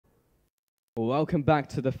Welcome back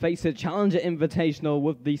to the FACEIT Challenger Invitational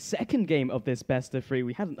with the second game of this best of three.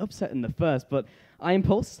 We had an upset in the first, but I am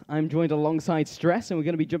Pulse. I'm joined alongside Stress, and we're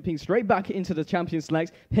going to be jumping straight back into the champion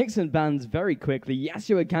selects, picks and bans very quickly.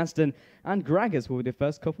 Yasuo, Caston, and Gragas will be the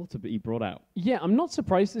first couple to be brought out. Yeah, I'm not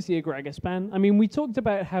surprised to see a Gragas ban. I mean, we talked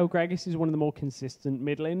about how Gragas is one of the more consistent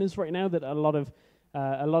mid laners right now that a lot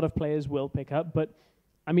of players will pick up, but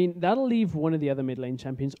I mean, that'll leave one of the other mid lane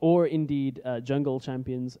champions, or indeed jungle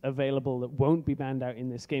champions, available that won't be banned out in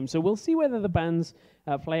this game. So we'll see whether the bans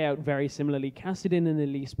play out very similarly. Kassadin and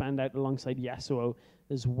Elise banned out alongside Yasuo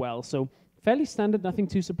as well. So fairly standard, nothing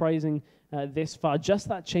too surprising this far. Just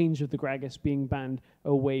that change of the Gragas being banned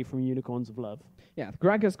away from Unicorns of Love. Yeah,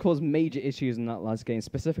 Gragas caused major issues in that last game,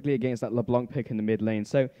 specifically against that LeBlanc pick in the mid lane.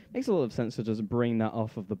 So it makes a lot of sense to just bring that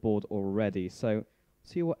off of the board already. So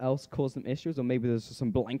see what else caused them issues, or maybe there's some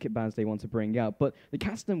blanket bans they want to bring out. But the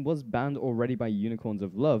Caston was banned already by Unicorns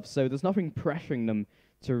of Love, so there's nothing pressuring them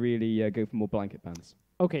to really go for more blanket bans.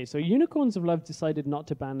 Okay, so Unicorns of Love decided not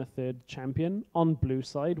to ban a third champion on blue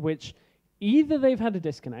side, which either they've had a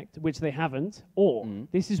disconnect, which they haven't, or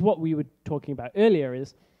this is what we were talking about earlier,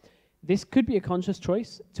 is this could be a conscious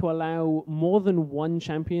choice to allow more than one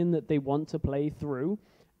champion that they want to play through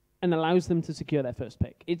and allows them to secure their first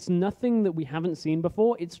pick. It's nothing that we haven't seen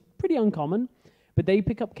before. It's pretty uncommon, but they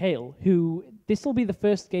pick up Kayle, who this will be the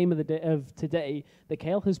first game of the of today that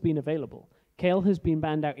Kayle has been available. Kayle has been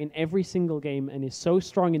banned out in every single game and is so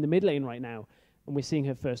strong in the mid lane right now, and we're seeing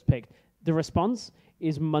her first pick. The response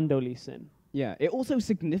is Mundo Lee Sin. Yeah, it also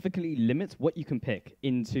significantly limits what you can pick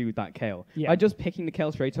into that Kayle. Yeah. By just picking the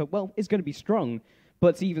Kayle straight up, well, it's going to be strong, but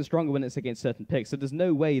it's even stronger when it's against certain picks. So there's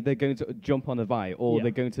no way they're going to jump on a Vi, or they're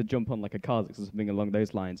going to jump on like a Kha'Zix or something along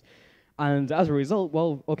those lines. And as a result,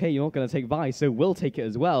 well, okay, you're not going to take Vi, so we'll take it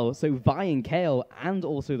as well. So Vi and Kayle and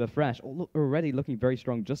also the Thresh already looking very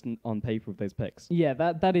strong just on paper with those picks. Yeah,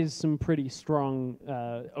 that is some pretty strong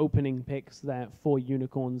opening picks there for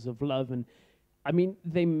Unicorns of Love. And I mean,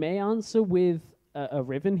 they may answer with a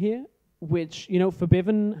Riven here, which, you know,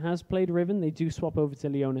 Forbidden has played Riven. They do swap over to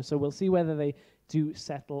Leona, so we'll see whether they do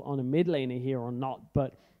settle on a mid laner here or not.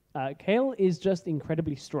 But Kayle is just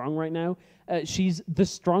incredibly strong right now. She's the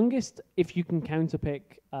strongest if you can counterpick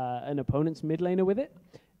an opponent's mid laner with it.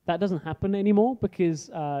 That doesn't happen anymore because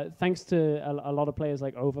thanks to a lot of players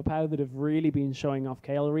like Overpower that have really been showing off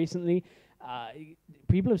Kayle recently,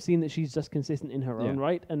 people have seen that she's just consistent in her own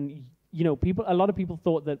right. And, you know, a lot of people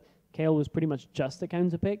thought that Kayle was pretty much just a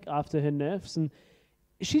counterpick after her nerfs, and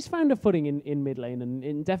she's found a footing in mid lane,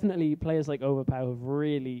 and definitely players like Overpower have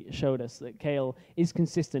really showed us that Kayle is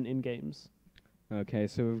consistent in games. Okay,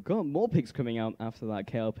 so we've got more picks coming out after that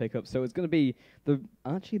Kayle pickup. So it's going to be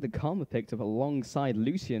the Karma picked up alongside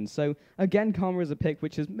Lucian. So again, Karma is a pick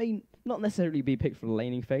which may not necessarily be picked for the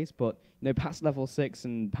laning phase, but you know, past level 6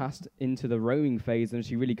 and past into the roaming phase, and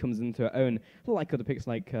she really comes into her own, like other picks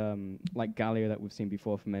like Galio that we've seen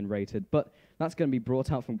before from N-rated. But that's going to be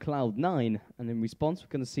brought out from Cloud9, and in response, we're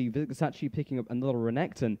going to see Versace picking up another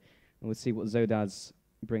Renekton, and we'll see what Zodaz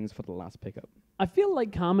brings for the last pickup. I feel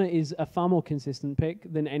like Karma is a far more consistent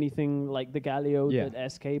pick than anything like the Galio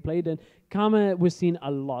that SK played. And Karma was seen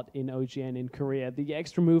a lot in OGN in Korea. The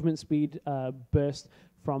extra movement speed burst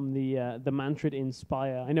from the Mantrid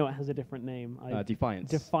Inspire. I know it has a different name.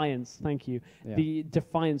 Defiance. Defiance, thank you. Yeah. The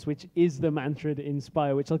Defiance, which is the Mantrid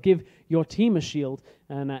Inspire, which will give your team a shield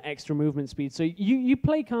and extra movement speed. So you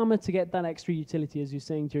play Karma to get that extra utility, as you're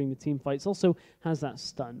saying, during the team fights. Also has that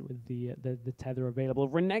stun with the tether available.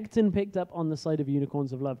 Renekton picked up on the side of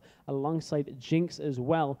Unicorns of Love alongside Jinx as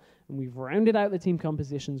well. And we've rounded out the team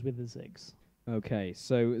compositions with the Ziggs. Okay,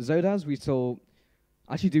 so Zodaz we saw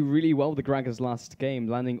actually do really well with the Gragas last game,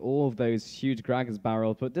 landing all of those huge Gragas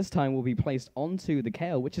barrels, but this time will be placed onto the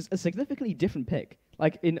Kayle, which is a significantly different pick.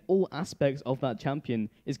 Like, in all aspects of that champion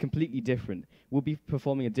is completely different. Will be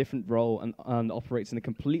performing a different role and operates in a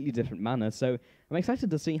completely different manner, so I'm excited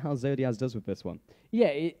to see how Zodiaz does with this one.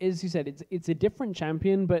 Yeah, as you said, it's a different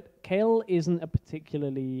champion, but Kayle isn't a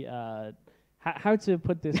particularly, how to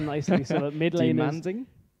put this nicely, so that mid lane demanding?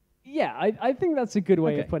 Yeah, I think that's a good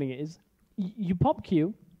way of putting it, is you pop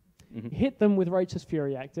Q, hit them with Righteous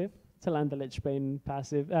Fury active to land the Lich Bane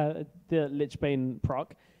passive, the Lich Bane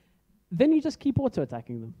proc, then you just keep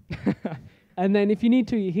auto-attacking them. And then if you need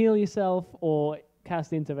to, you heal yourself or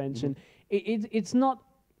cast intervention. It's not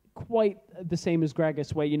quite the same as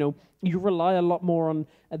Gragas, where, you know, you rely a lot more on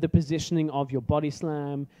the positioning of your body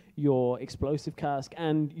slam, your explosive cask,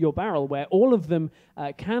 and your barrel, where all of them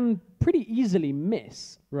can pretty easily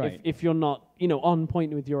miss if you're not, you know, on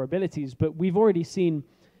point with your abilities. But we've already seen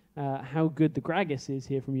how good the Gragas is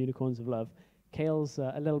here from Unicorns of Love. Kale's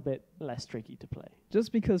a little bit less tricky to play.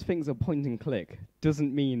 Just because things are point and click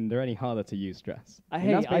doesn't mean they're any harder to use stress. And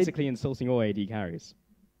that's basically insulting all AD carries.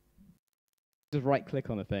 Just right click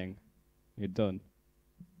on a thing. You're done.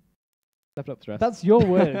 Level up stress. That's your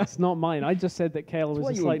words, not mine. I just said that Kale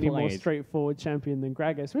was a slightly more implied. straightforward champion than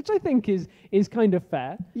Gragas, which I think is kind of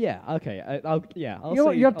fair. Yeah, okay. I'll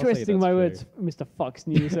You're say twisting that's my true. words, Mr. Fox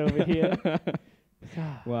News over here.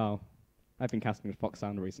 Well, I've been casting with Fox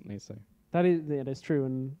Sound recently, so that's true.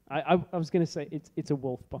 And I was going to say it's a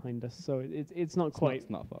wolf behind us, so it's not quite. It's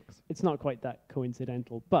not a fox. It's not quite that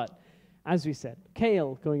coincidental, but. As we said,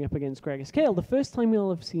 Kale going up against Gragas. Kale, the first time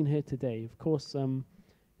we'll have seen her today, of course,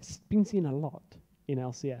 it's been seen a lot in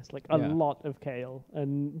LCS, like a lot of Kale,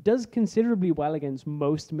 and does considerably well against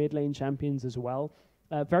most mid lane champions as well.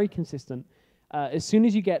 Very consistent. As soon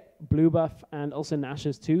as you get blue buff and also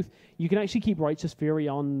Nash's Tooth, you can actually keep Righteous Fury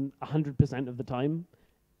on 100% of the time.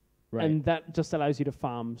 Right. And that just allows you to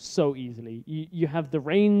farm so easily. You have the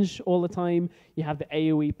range all the time, you have the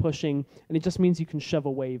AoE pushing, and it just means you can shove a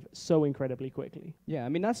wave so incredibly quickly. Yeah, I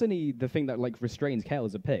mean, that's only the thing that like restrains Kale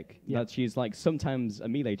as a pick. That she's like sometimes a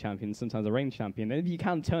melee champion, sometimes a range champion. And if you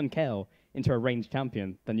can turn Kale into a range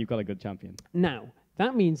champion, then you've got a good champion. Now,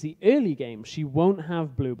 that means the early game, she won't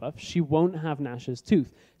have blue buff, she won't have Nash's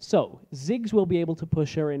Tooth. So, Ziggs will be able to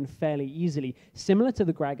push her in fairly easily, similar to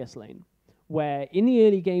the Gragas lane, where in the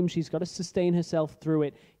early game, she's got to sustain herself through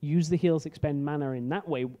it, use the heals, expend mana in that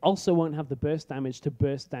way, also won't have the burst damage to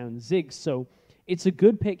burst down Ziggs. So it's a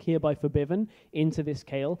good pick here by Forbiven into this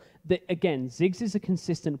Kale. Again, Ziggs is a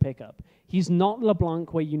consistent pickup. He's not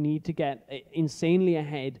LeBlanc where you need to get insanely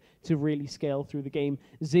ahead to really scale through the game.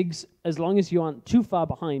 Ziggs, as long as you aren't too far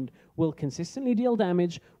behind, will consistently deal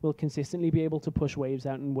damage, will consistently be able to push waves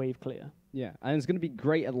out and wave clear. Yeah, and it's going to be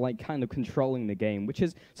great at like kind of controlling the game, which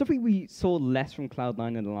is something we saw less from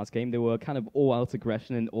Cloud9 in the last game. They were kind of all-out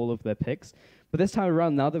aggression in all of their picks. But this time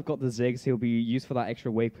around, now they've got the Ziggs, he'll be used for that extra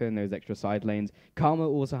wave clear in those extra side lanes. Karma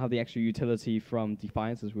also have the extra utility from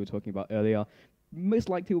Defiance, as we were talking about earlier. Most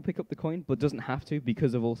likely will pick up the coin, but doesn't have to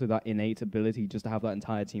because of also that innate ability just to have that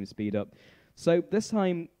entire team speed up. So this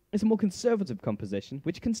time, it's a more conservative composition,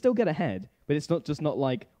 which can still get ahead, but it's not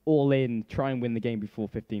like all in, try and win the game before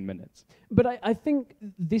 15 minutes. But I think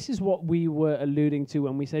this is what we were alluding to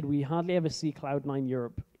when we said we hardly ever see Cloud9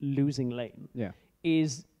 Europe losing lane. Yeah.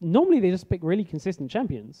 Is normally they just pick really consistent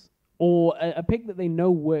champions, or a pick that they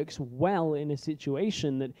know works well in a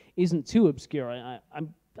situation that isn't too obscure.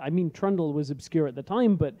 I mean, Trundle was obscure at the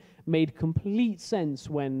time, but made complete sense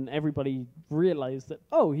when everybody realized that,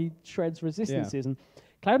 oh, he shreds resistances. And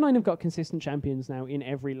Cloud9 have got consistent champions now in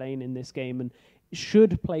every lane in this game and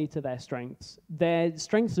should play to their strengths. Their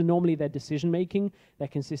strengths are normally their decision-making, their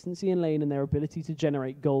consistency in lane, and their ability to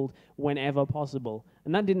generate gold whenever possible.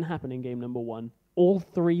 And that didn't happen in game number 1. All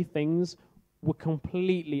three things were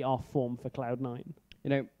completely off form for Cloud9. You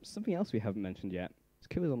know, something else we haven't mentioned yet is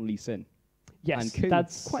Ku is on Lee Sin. Yes, and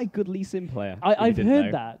that's quite a good Lee Sin player. I've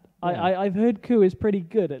heard that. Yeah. I've heard Ku is pretty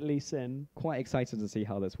good at Lee Sin. Quite excited to see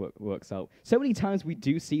how this works out. So many times we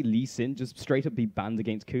do see Lee Sin just straight up be banned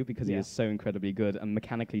against Ku because he is so incredibly good and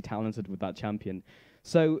mechanically talented with that champion.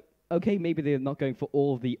 So, okay, maybe they're not going for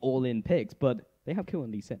all of the all-in picks, but they have Ku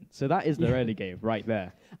and Lee Sin. So that is their early game right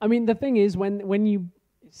there. I mean, the thing is, when you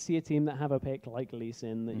see a team that have a pick like Lee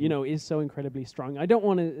Sin that, you know, is so incredibly strong, I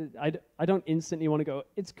don't instantly want to go,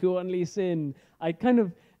 it's Ku and Lee Sin. I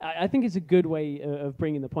think it's a good way of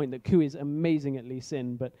bringing the point that Ku is amazing at Lee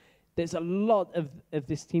Sin, but there's a lot of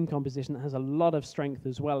this team composition that has a lot of strength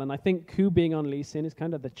as well, and I think Ku being on Lee Sin is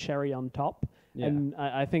kind of the cherry on top, and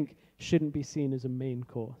I think shouldn't be seen as a main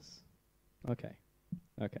course. Okay.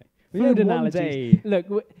 Food analogies. Look,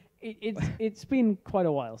 it's been quite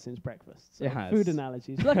a while since breakfast. So it has. Food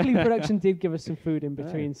analogies. Luckily, production did give us some food in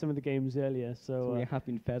between some of the games earlier. So we have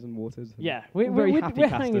been fed and watered. Yeah, we're happy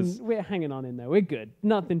casters. We're hanging on in there. We're good.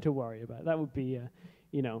 Nothing to worry about. That would be,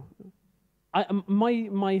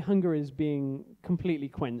 my hunger is being completely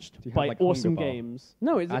quenched by awesome games.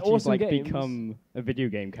 No, it's actually awesome games. Like become a video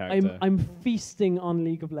game character. I'm feasting on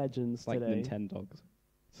League of Legends like today. Nintendogs.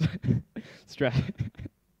 Stress.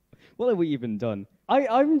 What have we even done?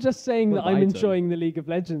 I'm just saying that I'm enjoying the League of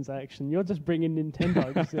Legends action. You're just bringing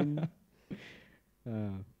Nintendogs in.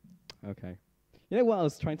 Okay. You know what I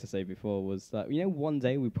was trying to say before was that, one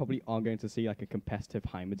day we probably are going to see like a competitive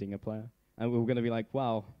Heimerdinger player. And we're going to be like,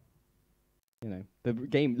 wow, the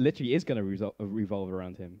game literally is going to revolve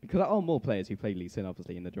around him. Because there are more players who play Lee Sin,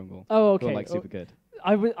 obviously, in the jungle. Oh, okay. Who are like super good.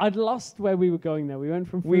 I'd lost where we were going there. We went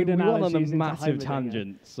from food analogies we went on a into massive Heimerdinger.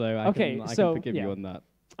 tangent, so I can forgive you on that.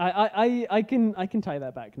 I can tie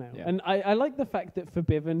that back now. Yeah. And I like the fact that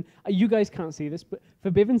Forbiven, you guys can't see this, but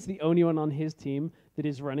Forbiven's the only one on his team that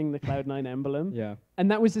is running the Cloud9 emblem. Yeah. And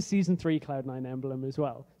that was the Season 3 Cloud9 emblem as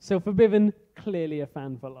well. So Forbiven, clearly a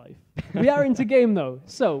fan for life. We are into game though,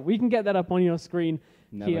 so we can get that up on your screen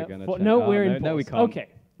here. No, we're in pause. No, we can't. Okay.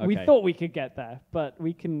 We thought we could get there, but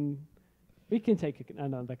we can take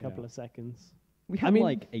another couple of seconds. We have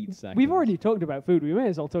like 8 seconds. We've already talked about food. We may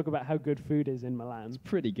as well talk about how good food is in Milan. It's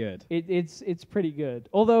pretty good. It's pretty good.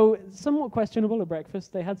 Although somewhat questionable at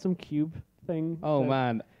breakfast. They had some cube thing. Oh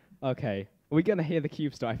man. Okay. Are we gonna hear the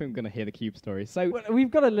cube story? I think we're gonna hear the cube story. So well,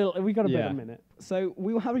 we've got a bit of a minute. So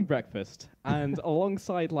we were having breakfast, and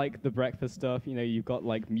alongside like the breakfast stuff, you know, you've got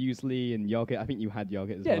like muesli and yogurt. I think you had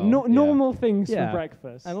yogurt as well. Normal things for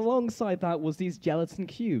breakfast. And alongside that was these gelatin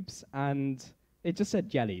cubes, and it just said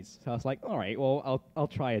jellies. So I was like, all right, well, I'll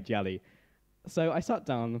try a jelly. So I sat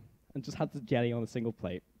down and just had the jelly on a single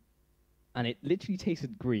plate, and it literally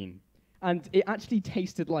tasted green, and it actually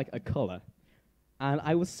tasted like a color. And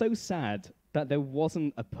I was so sad that there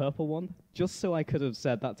wasn't a purple one, just so I could have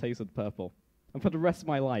said that tasted purple. And for the rest of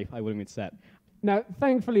my life, I would have been set. Now,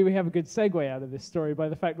 thankfully, we have a good segue out of this story by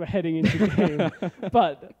the fact we're heading into game.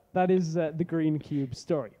 But that is the Green Cube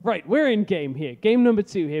story. Right, we're in game here. Game number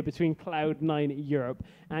 2 here between Cloud9 Europe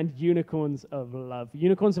and Unicorns of Love.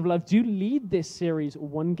 Unicorns of Love do lead this series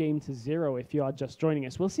 1-0 if you are just joining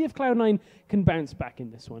us. We'll see if Cloud9 can bounce back in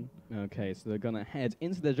this one. Okay, so they're going to head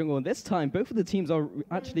into the jungle. And this time, both of the teams are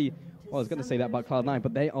actually, well, I was going to say that about Cloud9,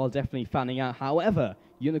 but they are definitely fanning out. However,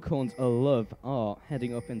 Unicorns of Love are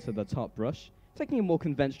heading up into the top brush, taking a more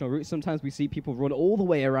conventional route. Sometimes we see people run all the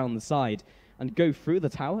way around the side and go through the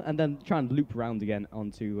tower and then try and loop around again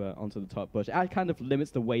onto the top bush. It kind of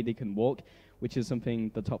limits the way they can walk, which is something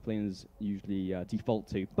the top laners usually default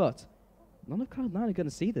to. But none of Cloud9 are going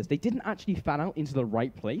to see this. They didn't actually fan out into the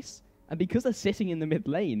right place, and because they're sitting in the mid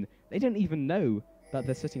lane, they don't even know that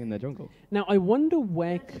they're sitting in their jungle. Now, I wonder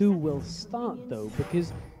where Ku will start, though,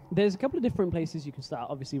 because there's a couple of different places you can start,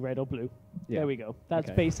 obviously red or blue. Yeah. There we go.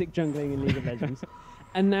 That's basic jungling in League of Legends.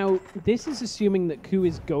 And now, this is assuming that Ku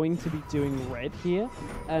is going to be doing red here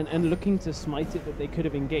and looking to smite it that they could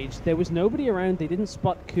have engaged. There was nobody around. They didn't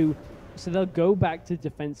spot Ku, so they'll go back to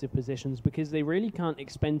defensive positions because they really can't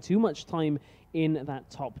expend too much time in that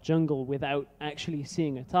top jungle without actually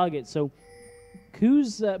seeing a target. So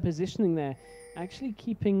Ku's positioning there actually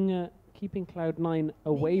keeping Cloud9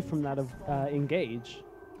 away from that of engage.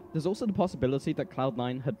 There's also the possibility that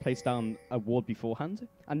Cloud9 had placed down a ward beforehand,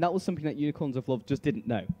 and that was something that Unicorns of Love just didn't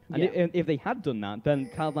know. And if they had done that, then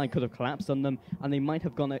Cloud9 could have collapsed on them, and they might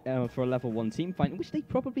have gone for a level 1 team fight, in which they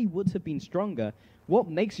probably would have been stronger. What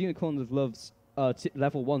makes Unicorns of Love's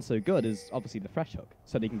level 1 so good is obviously the fresh hook,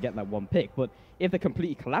 so they can get that 1 pick. But if they're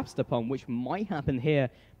completely collapsed upon, which might happen here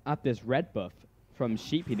at this red buff from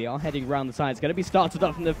Sheepy, they are heading around the side. It's going to be started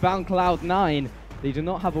off, and they've found Cloud9. They do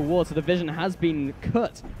not have a ward, so the vision has been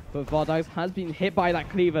cut. But Vardags has been hit by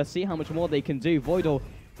that cleaver. See how much more they can do. Voidal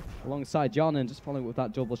alongside John and just following with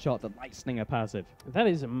that double shot, the Light Slinger passive. That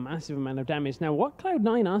is a massive amount of damage. Now, what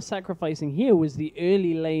Cloud9 are sacrificing here was the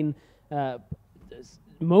early lane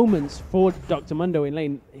moments for Dr. Mundo in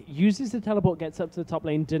lane. Uses the teleport, gets up to the top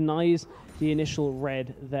lane, denies the initial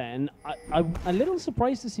red then. I'm a little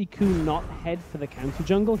surprised to see Ku not head for the counter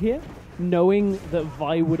jungle here, knowing that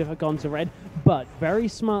Vi would have gone to red, but very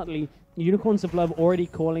smartly, Unicorns of Love already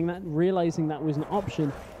calling that, realizing that was an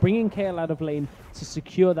option, bringing KL out of lane to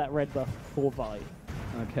secure that red buff for Vi.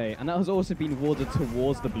 Okay, and that has also been warded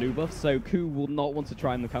towards the blue buff, so Ku will not want to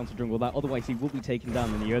try and counter jungle that, otherwise he will be taken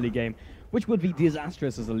down in the early game, which would be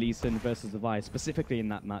disastrous as a Lee Sin versus the Vi, specifically in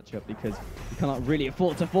that matchup, because you cannot really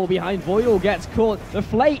afford to fall behind. Voidal gets caught. The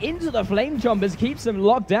Flay into the Flame Chompers keeps him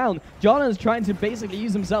locked down. Jonathan's trying to basically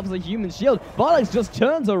use himself as a human shield. Barlex just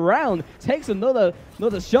turns around, takes another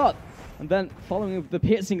shot. And then, following with the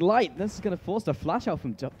piercing light, this is going to force a flash out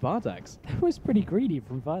from Vardags. That was pretty greedy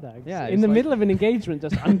from Vardags. Yeah, in the middle of an engagement,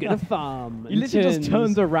 just, I'm going to farm. He literally just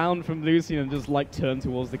turns around from Lucian and just, like, turns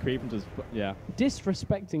towards the creep and just, yeah.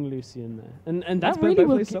 Disrespecting Lucian there. And that really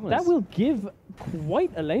will give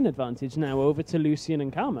quite a lane advantage now over to Lucian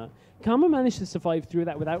and Karma. Karma managed to survive through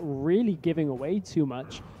that without really giving away too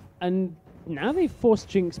much. And now they've forced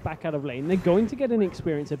Jinx back out of lane. They're going to get an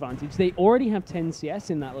experience advantage. They already have 10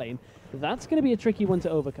 CS in that lane. That's going to be a tricky one to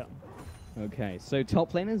overcome. Okay, so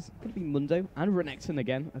top lane is going to be Mundo and Renekton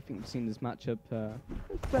again. I think we've seen this matchup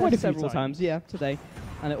quite several times. Yeah, today.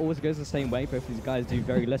 And it always goes the same way. Both these guys do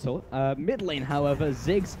very little. Mid lane, however,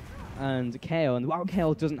 Ziggs and Kale, and while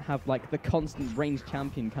Kale doesn't have like the constant range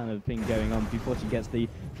champion kind of thing going on before she gets the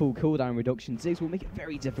full cooldown reduction, Ziggs will make it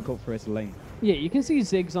very difficult for her to lane. Yeah, you can see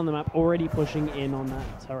Ziggs on the map already pushing in on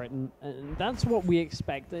that turret, and that's what we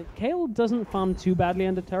expect. Kale doesn't farm too badly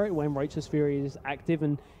under turret when Righteous Fury is active,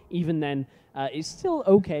 and even then, is still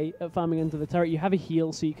okay at farming under the turret. You have a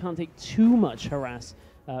heal, so you can't take too much harass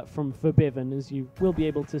from Forbidden, as you will be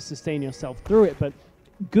able to sustain yourself through it, but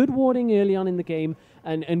good warding early on in the game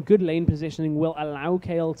and good lane positioning will allow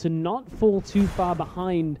Kale to not fall too far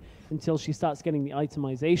behind until she starts getting the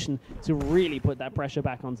itemization to really put that pressure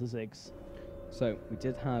back onto Ziggs. So we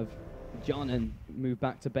did have John and move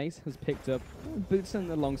back to base, has picked up boots and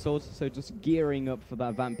the longsword, so just gearing up for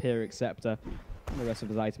that Vampiric Scepter. The rest of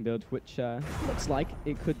his item build, which looks like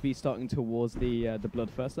it could be starting towards the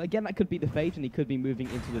Bloodthirst. Again, that could be the Phage, and he could be moving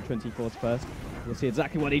into the 24th first. We'll see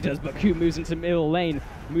exactly what he does, but Q moves into middle lane,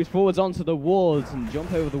 moves forwards onto the walls, and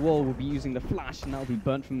jump over the wall will be using the flash, and that'll be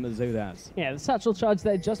burnt from the Zodaz. Yeah, the Satchel Charge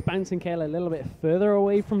there, just bouncing Kale a little bit further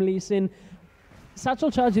away from Lee Sin.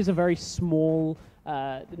 Satchel Charge is a very small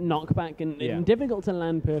knockback and difficult to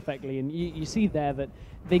land perfectly, and you see there that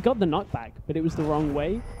they got the knockback, but it was the wrong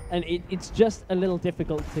way, and it's just a little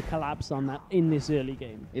difficult to collapse on that in this early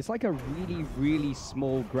game. It's like a really, really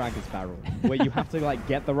small Gragas barrel, where you have to like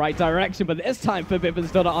get the right direction, but this time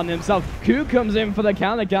Forbidden's done it on himself. Q comes in for the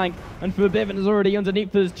counter gank, and Forbidden is already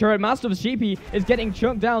underneath his turret. Master of Sheepy is getting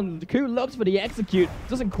chunked down. Q looks for the execute,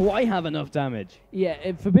 doesn't quite have enough damage.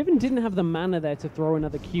 Yeah, Forbidden didn't have the mana there to throw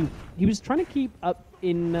another Q. He was trying to keep up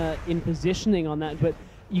in positioning on that, but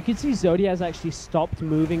you could see Zodiaz actually stopped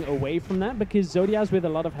moving away from that, because Zodiaz with a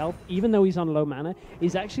lot of health, even though he's on low mana,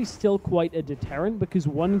 is actually still quite a deterrent, because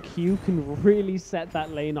one Q can really set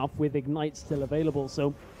that lane off with Ignite still available.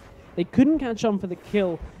 So they couldn't catch on for the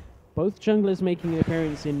kill. Both junglers making an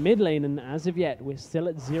appearance in mid lane, and as of yet, we're still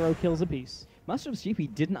at 0 kills apiece. Master of Sheepy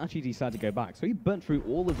didn't actually decide to go back, so he burnt through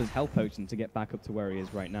all of his health potions to get back up to where he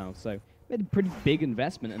is right now. So made a pretty big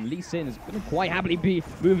investment, and Lee Sin is going to quite happily be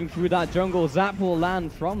moving through that jungle. Zap will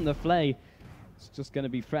land from the Flay. It's just going to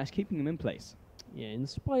be fresh, keeping him in place. Yeah,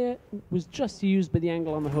 Inspire was just used, but the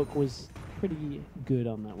angle on the hook was pretty good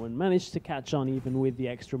on that one. Managed to catch on even with the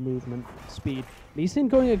extra movement speed. Lee Sin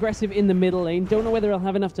going aggressive in the middle lane. Don't know whether he'll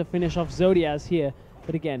have enough to finish off Zodiaz here.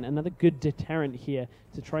 But again, another good deterrent here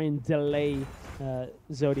to try and delay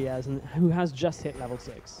Zodiaz, and who has just hit level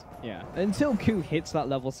 6. Yeah, until Q hits that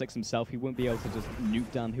level 6 himself, he won't be able to just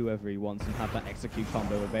nuke down whoever he wants and have that execute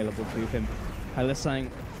combo available to him. Hylissang,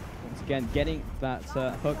 once again, getting that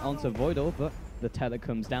hook onto Voidor, but the tether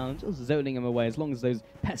comes down, just zoning him away. As long as those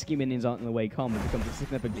pesky minions aren't in the way, Karma becomes a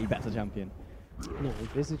significantly better champion. No,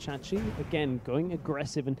 Vizichachi, again, going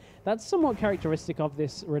aggressive, and that's somewhat characteristic of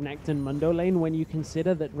this Renekton Mundo lane when you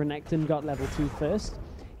consider that Renekton got level 2 first.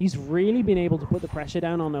 He's really been able to put the pressure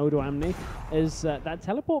down on Odoamne, as that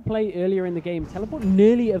teleport play earlier in the game, teleport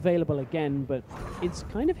nearly available again, but it's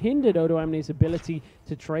kind of hindered Odoamne's ability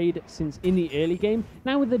to trade since in the early game.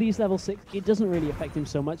 Now that he's level 6, it doesn't really affect him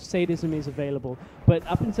so much. Sadism is available, but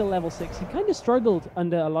up until level 6, he kind of struggled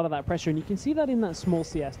under a lot of that pressure, and you can see that in that small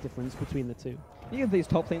CS difference between the two. Neither of these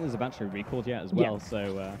top laners have actually recalled yet as well,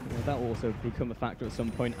 so that will also become a factor at some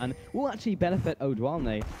point, and will actually benefit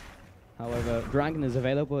Odoamne. However, Dragon is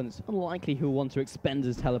available, and it's unlikely he'll want to expend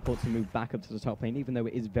his teleport to move back up to the top lane, even though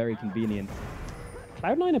it is very convenient.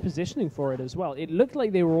 Cloud9 are positioning for it as well. It looked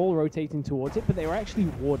like they were all rotating towards it, but they were actually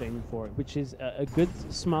warding for it, which is a good,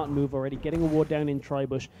 smart move already. Getting a ward down in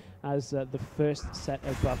Tribush as the first set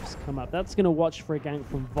of buffs come up. That's going to watch for a gank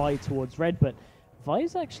from Vi towards red, but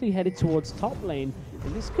Vi's actually headed towards top lane,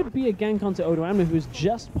 and this could be a gank onto Odoamne, who's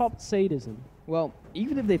just popped Sadism. Well,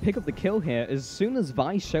 even if they pick up the kill here, as soon as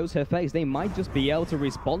Vi shows her face, they might just be able to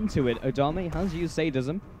respond to it. Odoamne has used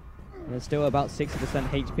Sadism. There's still about 60%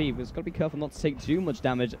 HP, but it's got to be careful not to take too much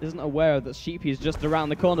damage. Isn't aware that Sheepy is just around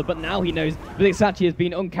the corner, but now he knows Vizichachi has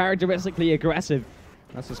been uncharacteristically aggressive.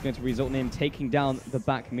 That's just going to result in him taking down the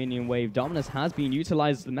back minion wave. Dominus has been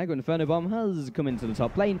utilized. The Mega Inferno Bomb has come into the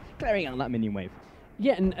top lane, clearing out that minion wave.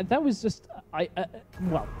 Yeah, and that was just,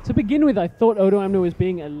 well, to begin with, I thought Odoamne was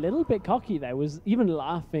being a little bit cocky there, was even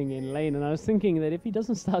laughing in lane, and I was thinking that if he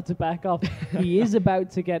doesn't start to back off, he is about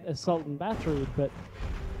to get assault and battery, but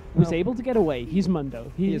was able to get away. He's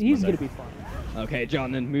Mundo. He's going to be fine. Okay,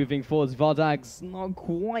 John, and moving forwards, Vardag's not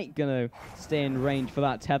quite going to stay in range for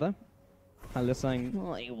that tether. Hylissang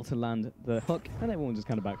not able to land the hook, and everyone just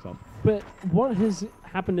kind of backs off. But what has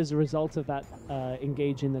happened as a result of that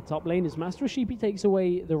engage in the top lane is Master of Sheepy takes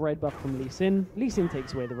away the red buff from Lee Sin. Lee Sin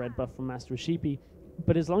takes away the red buff from Master of Sheepy.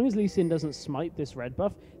 But as long as Lee Sin doesn't smite this red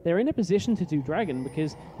buff, they're in a position to do Dragon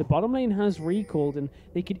because the bottom lane has recalled and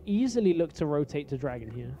they could easily look to rotate to Dragon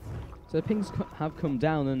here. So the pings have come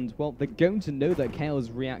down, and, well, they're going to know that Kale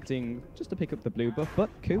is reacting just to pick up the blue buff, but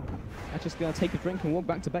Ku are just going to take a drink and walk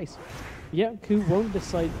back to base. Yeah, Ku won't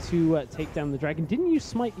decide to take down the Dragon. Didn't use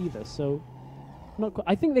smite either, so...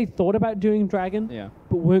 I think they thought about doing Dragon,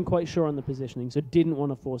 but weren't quite sure on the positioning, so didn't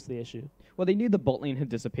want to force the issue. Well, they knew the bot lane had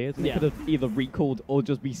disappeared, and they could have either recalled or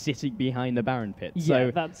just be sitting behind the Baron pit.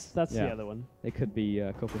 Yeah, so that's the other one. There could be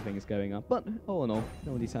a couple of things going on, but all in all,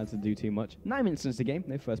 no one decided to do too much. 9 minutes into the game,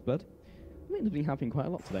 no first blood. I mean, it's been happening quite a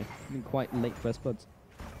lot today. I mean, quite late first bloods.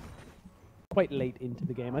 Quite late into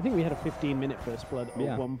the game. I think we had a 15-minute first blood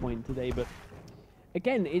at one point today, but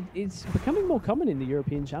again, it's becoming more common in the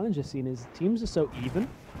European Challenger scene as teams are so even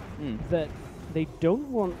that they don't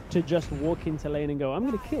want to just walk into lane and go, I'm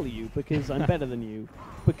going to kill you because I'm better than you,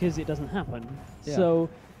 because it doesn't happen. Yeah. So,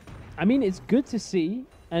 I mean, it's good to see,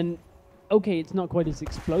 and okay, it's not quite as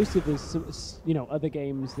explosive as some, other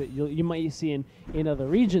games that you might see in other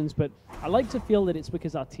regions, but I like to feel that it's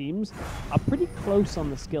because our teams are pretty close on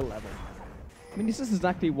the skill level. I mean, this is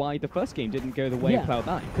exactly why the first game didn't go the way of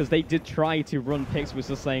Cloud9, because they did try to run picks with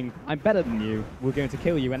just saying, I'm better than you, we're going to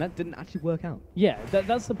kill you, and that didn't actually work out. Yeah,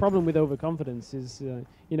 that's the problem with overconfidence is,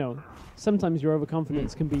 sometimes your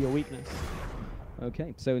overconfidence can be your weakness.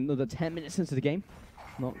 Okay, so another 10 minutes into the game.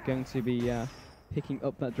 Not going to be picking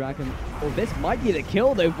up that dragon. Oh, this might be the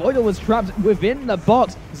kill, though. Voidal was trapped within the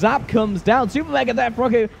box. Zap comes down. Super Mega Death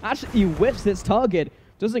Rocket actually whips its target.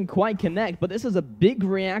 Doesn't quite connect, but this is a big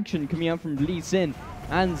reaction coming out from Lee Sin.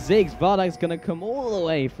 And Ziggs, Vardag's going to come all the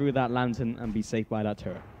way through that lantern and be saved by that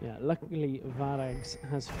turret. Yeah, luckily Vardags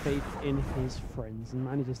has faith in his friends and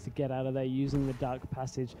manages to get out of there using the Dark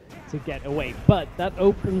Passage to get away. But that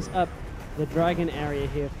opens up the dragon area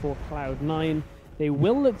here for Cloud9. They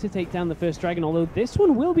will look to take down the first dragon, although this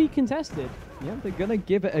one will be contested. Yeah, they're going to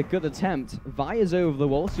give it a good attempt. Vi's over the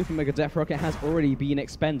wall. Super Mega Death Rocket has already been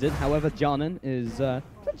expended. However, Jarnan is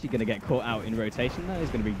potentially going to get caught out in rotation. No,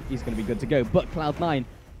 he's going to be good to go. But Cloud9,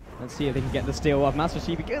 let's see if they can get the steal off Master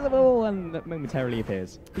Chief. He goes the ball and momentarily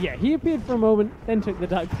appears. Yeah, he appeared for a moment, then took the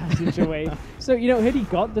Dark Passage away. So, had he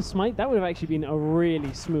got the smite, that would have actually been a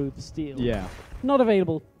really smooth steal. Yeah. Not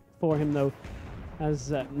available for him, though,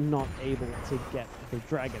 as not able to get the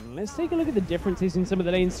dragon. Let's take a look at the differences in some of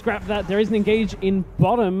the lanes. Scrap that. There is an engage in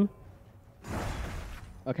bottom.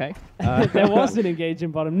 Okay. There was an engage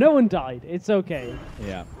in bottom. No one died. It's okay.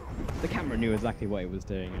 Yeah. The camera knew exactly what it was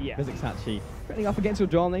doing. Yeah. Physics actually running off against your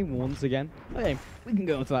draw lane once again. Okay, we can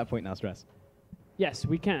go on to that point now, Stress. Yes,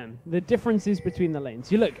 we can. The differences between the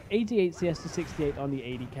lanes. You look, 88 CS to 68 on the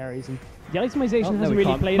 80 carries, and the itemization hasn't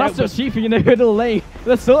really played out. Master Chief in the middle lane.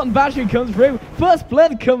 The Sword and Battery comes through. First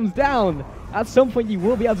blood comes down. At some point you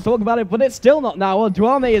will be able to talk about it, but it's still not now.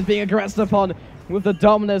 Dwame is being aggressed upon with the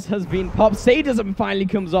Dominus has been popped. Sadism finally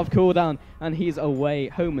comes off cooldown, and he's away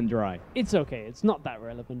home and dry. It's okay. It's not that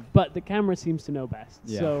relevant, but the camera seems to know best.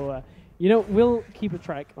 Yeah. So, we'll keep a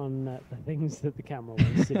track on the things that the camera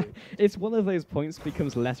wants to do. It's one of those points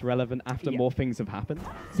becomes less relevant after more things have happened.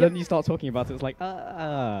 So then you start talking about it, it's like,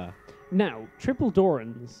 Now, triple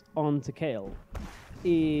Dorans onto Kale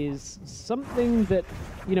is something that,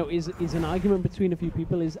 is an argument between a few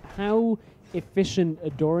people, is how efficient are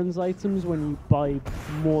Doran's items when you buy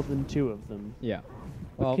more than 2 of them. Yeah.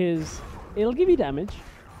 Because it'll give you damage,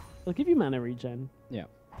 it'll give you mana regen. Yeah.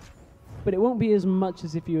 But it won't be as much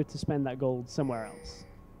as if you were to spend that gold somewhere else.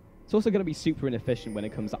 It's also going to be super inefficient when it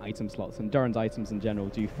comes to item slots, and Doran's items in general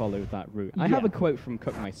do follow that route. I have a quote from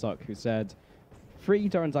Cook My Sock who said, 3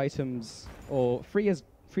 Doran's items, or 3 is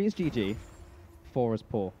GG, 4 is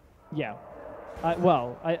poor. Yeah.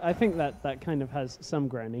 I think that kind of has some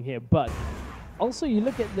grounding here, but also you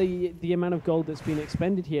look at the amount of gold that's been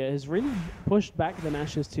expended here has really pushed back the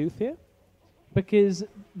Nash's Tooth here, because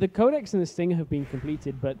the Codex and the Stinger have been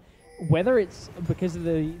completed, but whether it's because of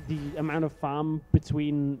the amount of farm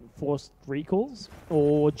between forced recalls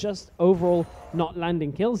or just overall not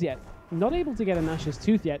landing kills yet, not able to get a Nash's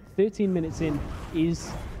Tooth yet, 13 minutes in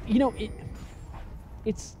is,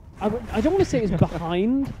 it's... I don't want to say it's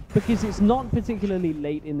behind, because it's not particularly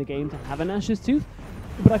late in the game to have a Nash's Tooth,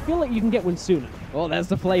 but I feel like you can get one sooner. Oh, there's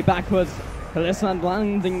the play backwards. Kalissand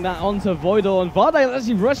landing that onto Voidal, and Vardai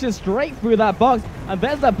actually rushes straight through that box, and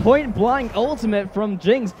there's the point-blank ultimate from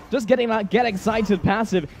Jinx, just getting that Get Excited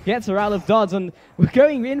passive, gets her out of dodge, and we're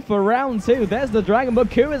going in for round 2. There's the dragon,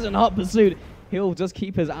 but Ku is in hot pursuit. He'll just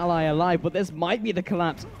keep his ally alive, but this might be the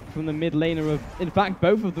collapse from the mid laner of, in fact,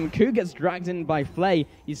 both of them. Ku gets dragged in by Flay.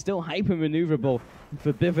 He's still hyper-maneuverable.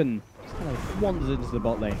 For Bivin, just kind of wanders into the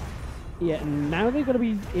bot lane. Yeah, and now they've got to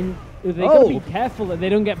be got to be careful that they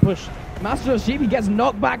don't get pushed. Master of Sheepy gets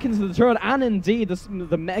knocked back into the turret, and indeed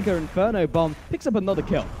the Mega Inferno bomb picks up another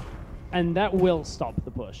kill. And that will stop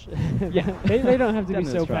the push. Yeah, they don't have to be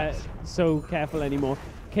so careful anymore.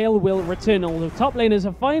 Kale will return. All the top laners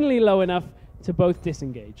are finally low enough to both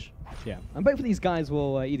disengage. Yeah, and both of these guys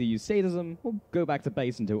will either use sadism or go back to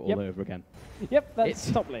base and do it all over again. Yep, that's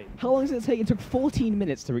top lane. How long does it take? It took 14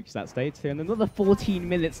 minutes to reach that stage, and another 14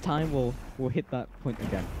 minutes time we'll hit that point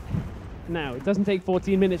again. Now, it doesn't take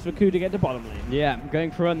 14 minutes for Ku to get to bottom lane. Yeah, going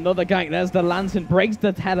for another gank. There's the lantern, breaks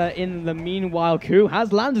the tether in the meanwhile. Ku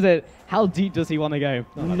has landed it. How deep does he want to go?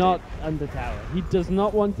 Not under tower. He does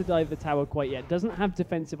not want to dive the tower quite yet. Doesn't have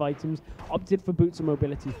defensive items. Opted for boots of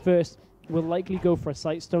mobility first. Will likely go for a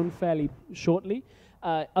sight stone fairly shortly.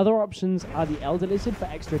 Other options are the Elder Lizard for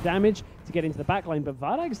extra damage to get into the backline, but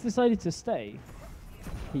Vardag's decided to stay.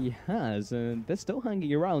 He has, and they're still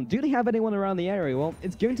hanging around. Do they have anyone around the area? Well,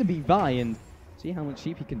 it's going to be Vi, and see how much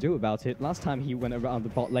Sheep he can do about it. Last time he went around the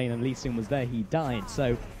bot lane and Lee Sin was there, he died.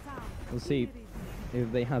 So we'll see if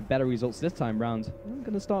they have better results this time round. I'm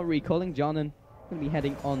going to start recalling. John and going to be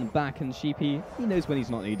heading on back, and Sheepy, he knows when he's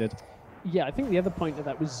not needed. Yeah, I think the other point of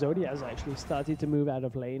that was Zodiaz actually started to move out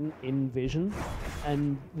of lane in Vision,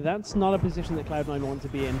 and that's not a position that Cloud9 want to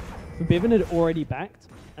be in. Forbidden had already backed,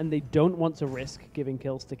 and they don't want to risk giving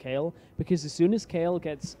kills to Kayle, because as soon as Kayle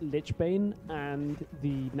gets Lichbane and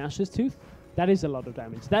the Nash's Tooth, that is a lot of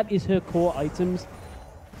damage. That is her core items,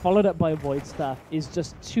 followed up by a Void Staff, is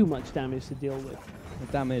just too much damage to deal with. The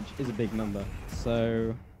damage is a big number,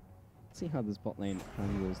 so let's see how this bot lane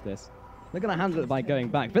handles this. They're going to handle it by going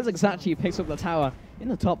back. Physics actually picks up the tower in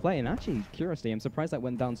the top lane. Actually, curiously, I'm surprised that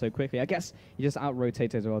went down so quickly. I guess he just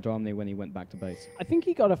out-rotated Rodramne when he went back to base. I think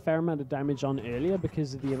he got a fair amount of damage on earlier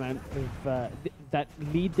because of the amount of that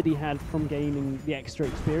lead that he had from gaining the extra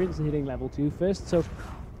experience and hitting level 2 first. So,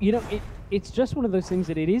 you know, it's just one of those things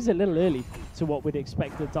that it is a little early to what we'd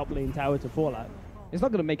expect the top lane tower to fall at. It's not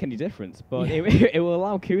going to make any difference, but it will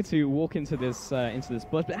allow Ku to walk into this bush.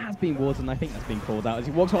 But it has been watered, and I think that's been called out as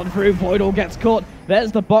he walks on through. Voidal gets caught. There's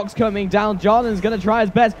the box coming down. Jordan's going to try his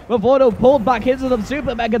best, but Voidal pulled back into them.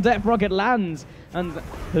 Super Mega Death Rocket lands, and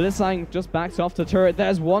Hlisang just backs off the turret.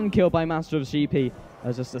 There's one kill by Master of Sheepy,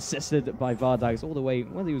 just assisted by Vardags all the way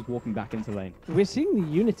when he was walking back into lane. We're seeing the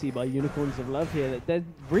unity by Unicorns of Love here. That they're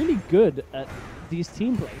really good at these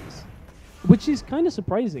team plays, which is kind of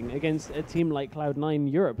surprising against a team like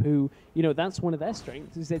Cloud9 Europe, who, you know, that's one of their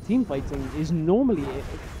strengths, is their team fighting is normally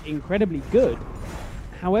incredibly good.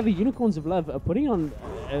 However, Unicorns of Love are putting on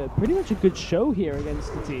pretty much a good show here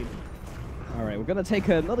against the team. All right, we're going to take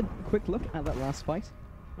another quick look at that last fight.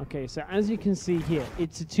 Okay, so as you can see here,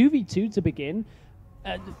 it's a 2v2 to begin.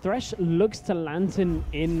 Thresh looks to Lantern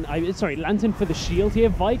in... Lantern for the shield here.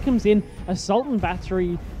 Vi comes in, Assault and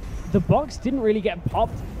Battery. The box didn't really get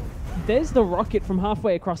popped. There's the rocket from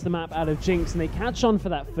halfway across the map out of Jinx, and they catch on for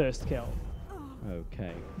that first kill.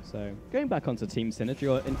 Okay, so going back onto Team Synergy,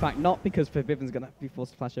 or in fact not because Forbidden's going to be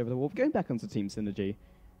forced to flash over the wall, but going back onto Team Synergy, I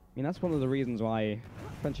mean, that's one of the reasons why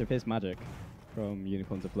friendship is magic from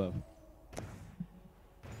Unicorns of Love.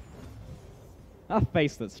 That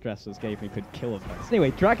face that Stress just gave me could kill a face.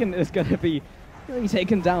 Anyway, Dragon is going to be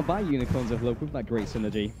taken down by Unicorns of Love with that great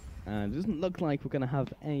synergy. And it doesn't look like we're going to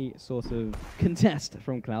have any sort of contest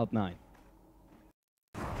from Cloud9.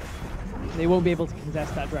 They won't be able to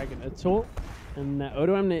contest that Dragon at all. And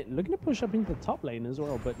Odoamne looking to push up into the top lane as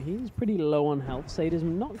well, but he's pretty low on health.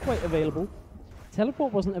 Sadism not quite available.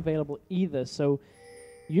 Teleport wasn't available either, so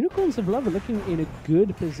Unicorns of Love are looking in a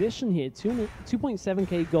good position here.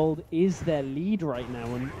 2.7k gold is their lead right now,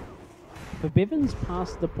 and Forbidden's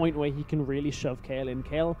past the point where he can really shove Kayle in.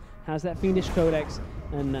 Kayle has that Fiendish Codex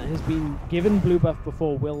and has been given blue buff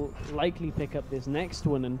before, will likely pick up this next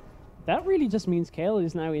one, and that really just means Kayle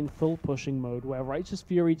is now in full pushing mode, where Righteous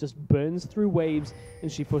Fury just burns through waves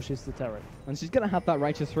and she pushes the turret. And she's going to have that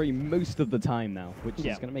Righteous Fury most of the time now, which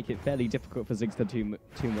is going to make it fairly difficult for Ziggs to do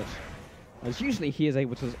too much. As usually he is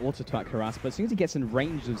able to auto-attack harass, but as soon as he gets in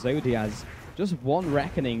range of Zodiaz, just one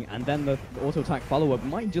Reckoning and then the auto-attack follow-up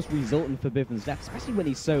might just result in Forbidden's death, especially when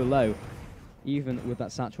he's so low. Even with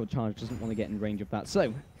that satchel charge, doesn't want to get in range of that.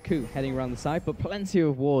 So, Ku heading around the side, but plenty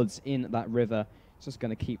of wards in that river. It's just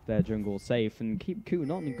going to keep their jungle safe and keep Ku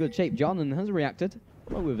not in good shape. Jonan has reacted,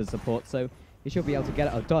 along with his support, so he should be able to get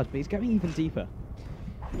out of dodge, but he's going even deeper.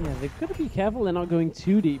 Yeah, they've got to be careful they're not going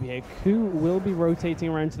too deep here. Ku will be rotating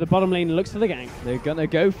around to the bottom lane, looks for the gank. They're gonna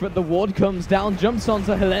go for it. The ward comes down, jumps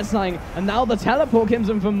onto Hillesang, and now the teleport comes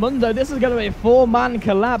in from Mundo. This is gonna be a 4-man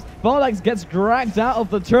collapse. Vardags gets dragged out of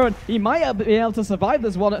the turret. He might be able to survive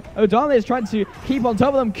this one. O'Donnell is trying to keep on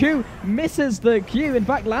top of them. Ku misses the Q, in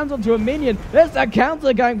fact lands onto a minion. There's a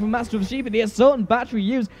counter going from Master of Sheep, the assault and battery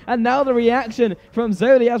used, and now the reaction from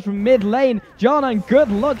Zodiac from mid lane. John, good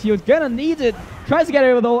luck, he was gonna need it. Tries to get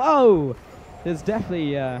over the wall. Oh, there's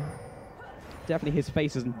definitely his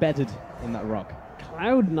face is embedded in that rock.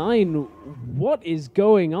 Cloud9, what is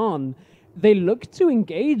going on? They look to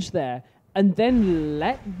engage there and then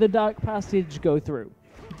let the Dark Passage go through.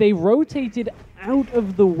 They rotated out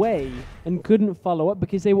of the way and couldn't follow up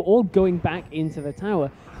because they were all going back into the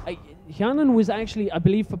tower. Hyanan was actually, I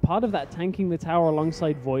believe, for part of that, tanking the tower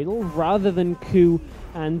alongside Voidal rather than Ku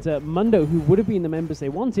and Mundo, who would have been the members they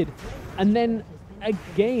wanted. And then,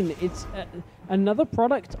 again, it's another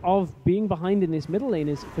product of being behind in this middle lane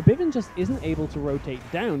is Forbidden just isn't able to rotate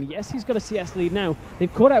down. Yes, he's got a CS lead now.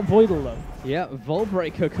 They've caught out Voidal, though. Yeah,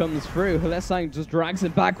 Volbreaker comes through. Hillesang just drags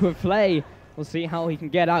it back with Flay. We'll see how he can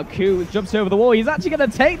get out. Ku jumps over the wall. He's actually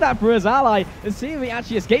going to take that for his ally. Let's see if he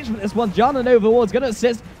actually escapes from this one. John and over the wall is going to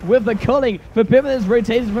assist with the culling. Forbidden is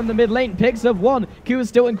rotated from the mid lane. Picks up one. Ku is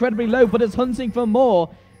still incredibly low, but is hunting for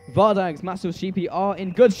more. Vardags, Master of Sheepy are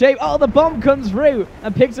in good shape. Oh, the bomb comes through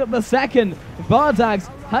and picks up the second. Vardags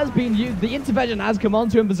has been used. The intervention has come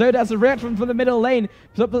onto him. Zoda has a reaction from the middle lane.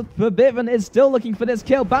 Forbidden is still looking for this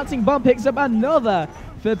kill. Bouncing bomb picks up another.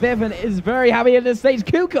 Forbidden is very happy at this stage.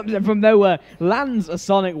 Ku comes in from nowhere, lands a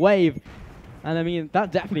sonic wave. And I mean,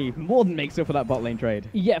 that definitely more than makes up for that bot lane trade.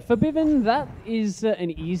 Yeah, Forbidden, that is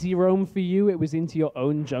an easy roam for you. It was into your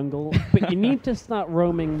own jungle. But you need to start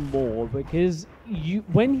roaming more because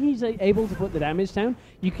when he's able to put the damage down,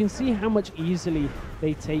 you can see how much easily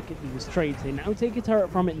they take these trades. They now take a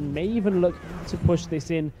turret from it and may even look to push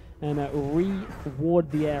this in and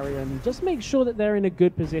re-ward the area and just make sure that they're in a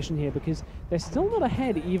good position here because they're still not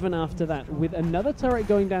ahead even after that. With another turret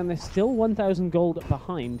going down, they're still 1,000 gold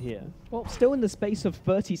behind here. Well, still in the space of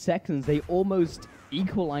 30 seconds, they almost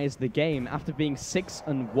equalized the game after being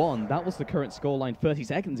 6-1. That was the current scoreline 30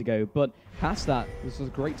 seconds ago, but past that, this was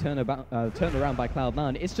a great turnaround by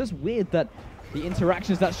Cloud9. It's just weird that the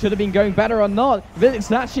interactions that should have been going better are not.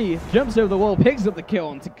 Vizixachi jumps over the wall, picks up the kill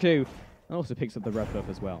onto Ku, and also picks up the red buff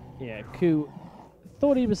as well. Yeah, Ku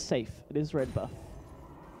thought he was safe at his red buff.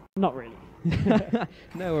 Not really.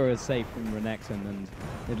 Nowhere is safe from Renekton, and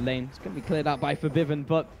mid lane is going to be cleared out by Forbidden,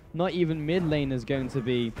 but not even mid lane is going to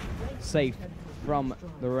be safe from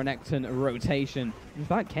the Renekton rotation. In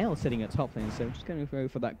fact, Kale sitting at top lane, so just going to go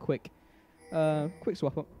for that quick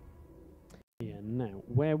swap up. Yeah, now,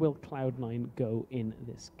 where will Cloud9 go in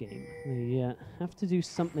this game? They have to do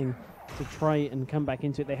something to try and come back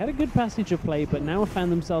into it. They had a good passage of play, but now have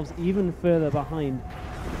found themselves even further behind.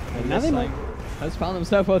 And now they has found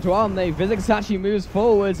themselves a drum. Vizixachi moves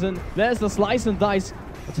forwards, and there's the slice and dice.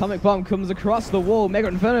 Atomic Bomb comes across the wall, Mega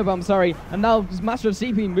Inferno Bomb, sorry, and now Master of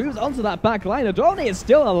CP moves onto that back line. Adorni is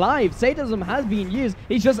still alive, Sadism has been used,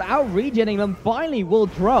 he's just out regenning them, finally will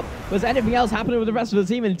drop. Was anything else happening with the rest of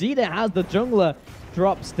the team? Indeed it has, the jungler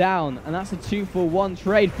drops down, and that's a 2-for-1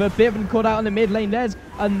 trade. Forbidden caught out in the mid lane, there's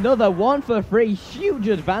another 1-for-3, huge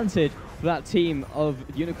advantage for that team of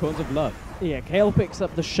Unicorns of Love. Yeah, Kale picks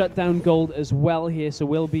up the shutdown gold as well here, so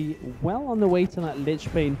we'll be well on the way to that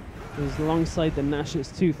Lich Bane is alongside the Nash's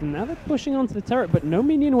Tooth, and now they're pushing onto the turret, but no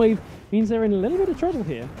minion wave means they're in a little bit of trouble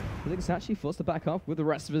here. Felix actually forced to back off with the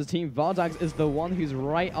rest of his team. Vardags is the one who's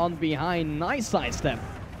right on behind. Nice sidestep.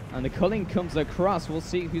 And the culling comes across. We'll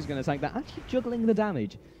see who's going to tank that. Actually juggling the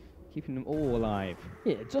damage, keeping them all alive.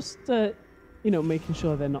 Yeah, just, making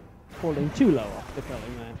sure they're not falling too low off the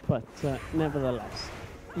culling there, but nevertheless.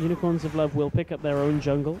 Unicorns of Love will pick up their own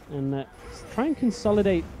jungle and try and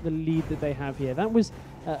consolidate the lead that they have here. That was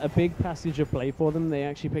a big passage of play for them. They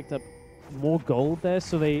actually picked up more gold there,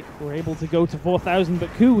 so they were able to go to 4,000, but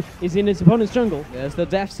Ku is in his opponent's jungle. There's the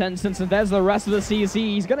death sentence, and there's the rest of the CC.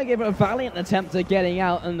 He's going to give it a valiant attempt at getting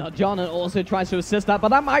out, and John also tries to assist that, but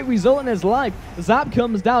that might result in his life. Zap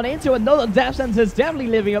comes down into another death sentence, definitely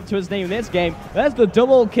living up to his name in this game. There's the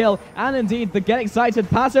double kill, and indeed the get excited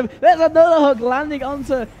passive. There's another hook landing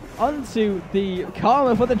onto the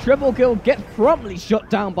Karma for the triple kill, gets promptly shut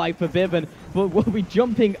down by Forbidden, but will be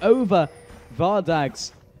jumping over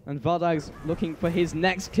Vardags. And Vardags looking for his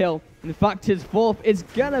next kill. In fact, his fourth is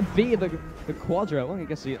gonna be the Quadra. Well, I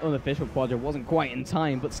guess the unofficial Quadra wasn't quite in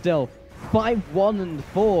time, but still, 5, 1, and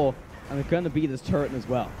 4, and they're gonna be this turret as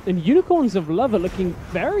well. And Unicorns of Love are looking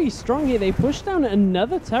very strong here. They push down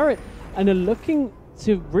another turret and are looking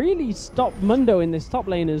to really stop Mundo in this top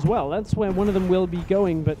lane as well. That's where one of them will be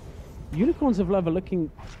going, but Unicorns of Love are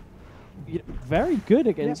looking very good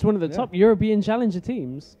against one of the top European challenger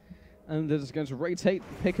teams. And they're just going to rotate,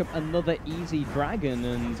 pick up another easy dragon,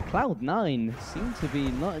 and Cloud9 seem to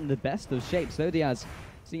be not in the best of shape. Zodiaz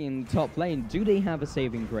seeing top lane. Do they have a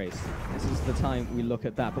saving grace? This is the time we look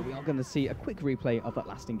at that, but we are going to see a quick replay of that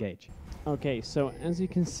last engage. Okay, so as you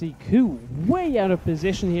can see, Ku way out of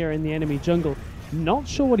position here in the enemy jungle. Not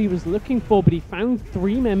sure what he was looking for, but he found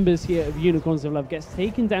 3 members here of Unicorns of Love. Gets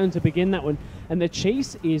taken down to begin that one, and the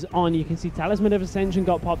chase is on. You can see Talisman of Ascension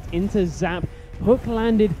got popped into Zap. Hook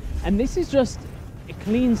landed, and this is just a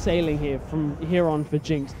clean sailing here from here on for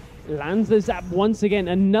Jinx. Lands the Zap once again.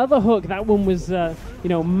 Another hook. That one was,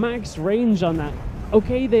 max range on that.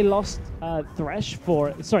 Okay, they lost Thresh for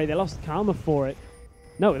it. Sorry, they lost Karma for it.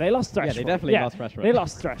 No, they lost Thresh. Yeah, they definitely lost Thresh for it. They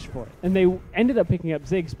lost Thresh for it, and they ended up picking up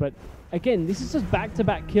Ziggs. But again, this is just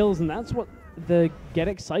back-to-back kills, and that's what the Get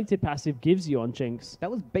Excited passive gives you on Jinx.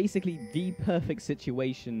 That was basically the perfect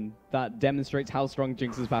situation that demonstrates how strong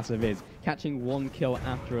Jinx's passive is, catching one kill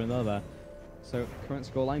after another. So current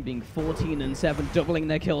scoreline being 14-7, doubling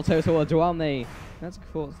their kill total. Dualne, that's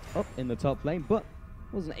forced up in the top lane, but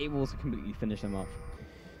wasn't able to completely finish them off.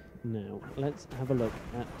 Now, let's have a look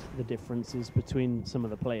at the differences between some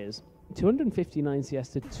of the players. 259 CS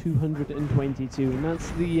to 222, and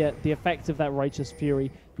that's the effect of that Righteous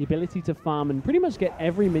Fury, the ability to farm and pretty much get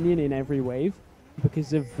every minion in every wave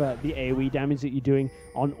because of the AoE damage that you're doing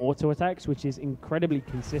on auto attacks, which is incredibly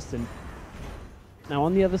consistent. Now,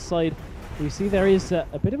 on the other side, we see there is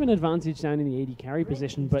a bit of an advantage down in the AD carry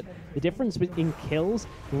position, but the difference in kills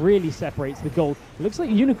really separates the gold. It looks like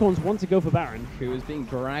Unicorns want to go for Baron. Who is being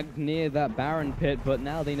dragged near that Baron pit, but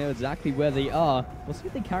now they know exactly where they are. We'll see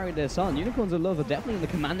if they carry this on. Unicorns of Love are definitely in the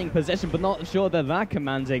commanding position, but not sure they're that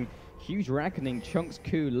commanding. Huge reckoning, chunks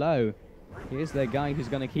Ku low. Here's their guy who's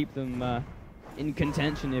going to keep them in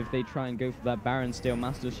contention if they try and go for that Baron steal.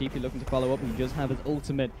 Master Sheepy looking to follow up. He does have his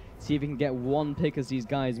ultimate. See if he can get one pick as these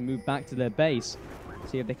guys move back to their base.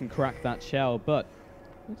 See if they can crack that shell. But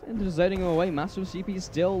they're zoning him away. Master Sheepy is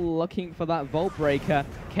still looking for that Vault Breaker.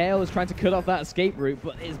 Kayle is trying to cut off that escape route,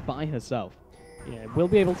 but is by herself. Yeah, we'll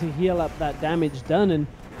be able to heal up that damage done. And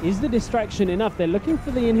is the distraction enough? They're looking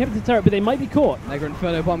for the inhibitor turret, but they might be caught. Mega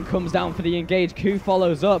Inferno Bomb comes down for the engage. Ku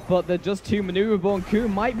follows up, but they're just too maneuverable, and Ku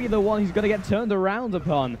might be the one who's going to get turned around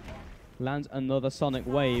upon. Lands another Sonic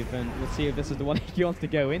Wave, and we'll see if this is the one he wants to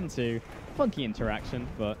go into. Funky interaction,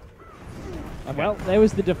 but... Okay. Well, there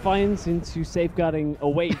was the Defiance into safeguarding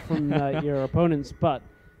away from your opponents, but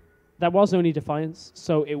that was only Defiance,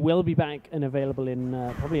 so it will be back and available in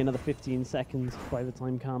probably another 15 seconds by the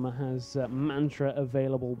time Karma has Mantra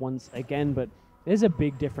available once again, but there's a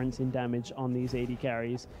big difference in damage on these AD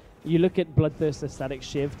carries. You look at Bloodthirster Static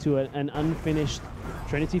Shiv to an unfinished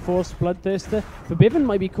Trinity Force Bloodthirster. Forbidden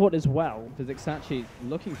might be caught as well. Physics actually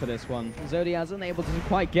looking for this one. Zodiaz unable to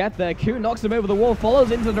quite get there. Ku knocks him over the wall,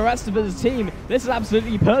 follows into the rest of his team. This is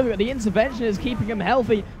absolutely perfect. The intervention is keeping him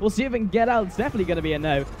healthy. We'll see if he can get out. It's definitely going to be a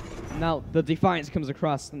no. Now, the Defiance comes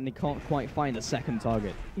across, and they can't quite find a second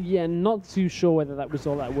target. Yeah, not too sure whether that was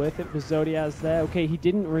all that worth it for Zodiaz there. Okay, he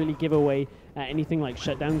didn't really give away anything like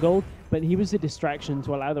shutdown gold, but he was a distraction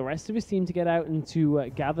to allow the rest of his team to get out and to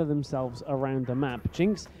gather themselves around the map.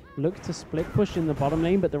 Jinx looked to split push in the bottom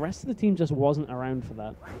lane, but the rest of the team just wasn't around for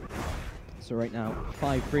that. So right now,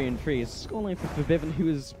 5-3-3 is scoreline for Forbidden, who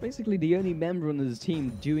is basically the only member on his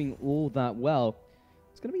team doing all that well.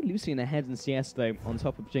 It's going to be Lucian ahead in CS though, on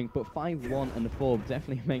top of Jinx, but 5-1 and 4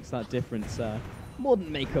 definitely makes that difference. More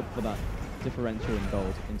than make up for that differential in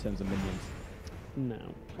gold in terms of minions.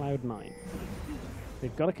 Now, Cloud9.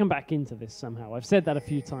 They've got to come back into this somehow. I've said that a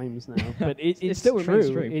few times now, but it still true.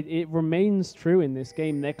 remains true. It remains true in this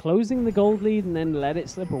game. They're closing the gold lead and then let it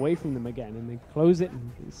slip away from them again, and they close it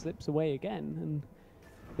and it slips away again, and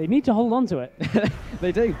they need to hold on to it.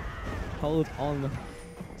 They do. Hold on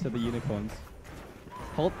to the Unicorns.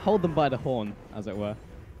 Hold them by the horn, as it were.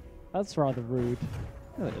 That's rather rude.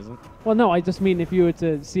 No, it isn't. Well, no, I just mean if you were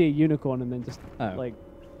to see a unicorn and then just, like...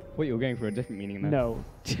 Well, you were going for a different meaning there. No,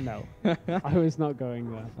 no. I was not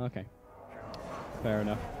going there. Okay. Fair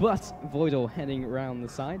enough. But Voidal heading around the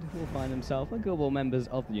side will find himself a couple members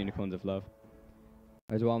of the Unicorns of Love.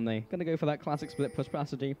 Odualne going to go for that classic split push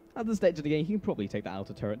strategy. At this stage of the game, he can probably take the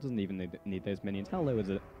outer turret. Doesn't even need those minions. How low is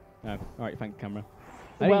it? Oh, alright, thank you, camera.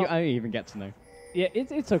 I don't even get to know. Yeah,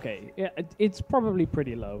 it's okay. Yeah, it's probably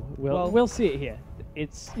pretty low. We'll see it here.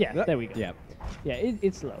 There we go. Yeah. Yeah,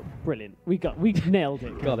 it's low. Brilliant. We nailed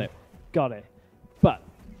it. Got it. Got it. But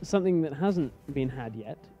something that hasn't been had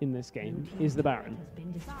yet in this game is the Baron.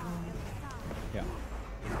 Yeah.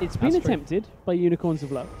 It's been attempted by Unicorns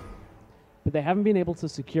of Love, but they haven't been able to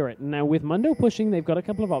secure it. Now, with Mundo pushing, they've got a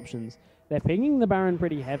couple of options. They're pinging the Baron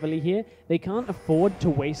pretty heavily here. They can't afford to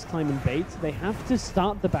waste time and bait. They have to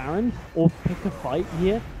start the Baron or pick a fight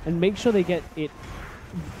here and make sure they get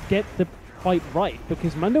the fight right,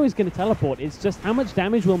 because Mundo is going to teleport. It's just how much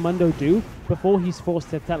damage will Mundo do before he's forced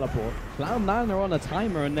to teleport. Cloud9 are on a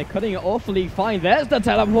timer and they're cutting it awfully fine. There's the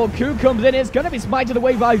teleport. Ku comes in. It's going to be smited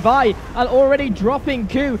away by Vi and already dropping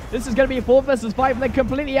Ku. This is going to be a 4 versus 5 and they're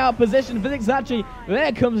completely out of position. Physics actually,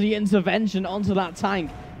 there comes the intervention onto that tank.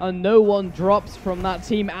 And no one drops from that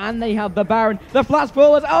team, and they have the Baron. The flash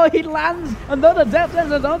forward, oh, he lands another death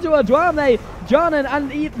sentence onto a Dwayne. John and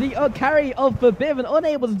the carry of Forbidden,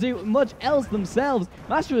 unable to do much else themselves.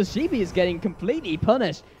 Master of Sheepy is getting completely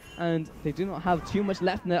punished, and they do not have too much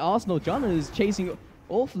left in their arsenal. John is chasing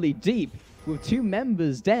awfully deep with 2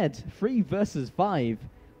 members dead, 3 versus 5.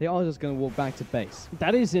 They are just going to walk back to base.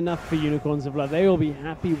 That is enough for Unicorns of Love. They will be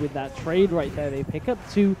happy with that trade right there. They pick up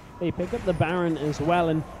 2. They pick up the Baron as well,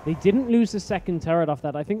 and they didn't lose the second turret off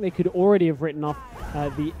that. I think they could already have written off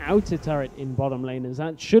the outer turret in bottom lane, as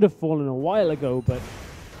that should have fallen a while ago, but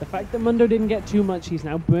the fact that Mundo didn't get too much, he's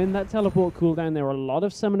now burned that teleport cooldown. There are a lot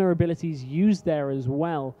of summoner abilities used there as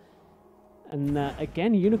well. And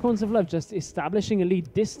again, Unicorns of Love just establishing a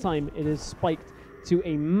lead. This time it is spiked to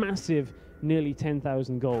a massive nearly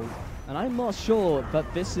 10,000 gold. And I'm not sure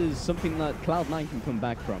that this is something that Cloud9 can come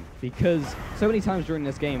back from, because so many times during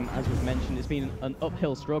this game, as was mentioned, it's been an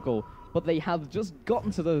uphill struggle, but they have just gotten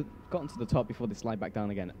to the top before they slide back down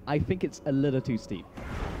again. I think it's a little too steep.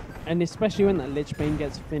 And especially when that Lich Bane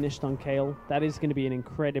gets finished on Kayle, that is going to be an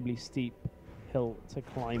incredibly steep hill to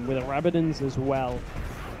climb, with the Rabadons as well.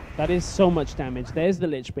 That is so much damage. There's the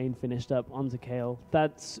Lich Bane finished up onto Kayle.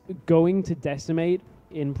 That's going to decimate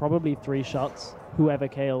in probably 3 shots, whoever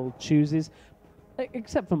Kayle chooses,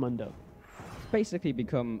 except for Mundo. Basically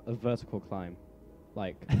become a vertical climb.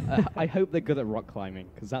 Like, I hope they're good at rock climbing,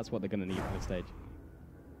 because that's what they're going to need for the stage.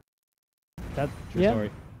 True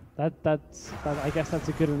story. I guess that's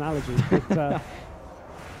a good analogy. But,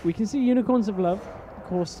 we can see Unicorns of Love.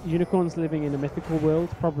 Of course, unicorns living in a mythical world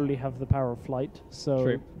probably have the power of flight,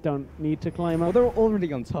 so don't need to climb up. Well, they're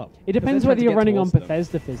already on top. It depends whether you're running on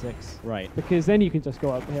Bethesda physics. Right. Because then you can just go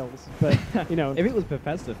up hills. But, you know. If it was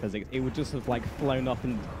Bethesda physics, it would just have, like, flown up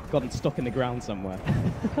and gotten stuck in the ground somewhere.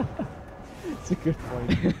 It's a good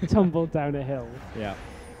point. Tumbled down a hill. Yeah.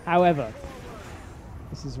 However,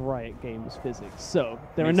 this is Riot Games physics. So,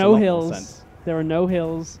 there are no hills. There are no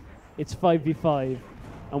hills. It's 5v5.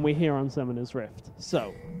 And we're here on Summoner's Rift.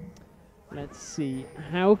 So, let's see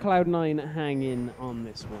how Cloud9 hang in on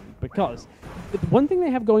this one. Because the one thing they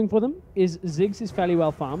have going for them is Ziggs is fairly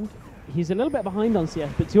well farmed. He's a little bit behind on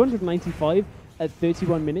CS, but 295 at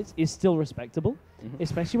 31 minutes is still respectable.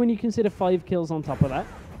 Especially when you consider 5 kills on top of that.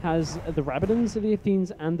 Has the Rabadons, the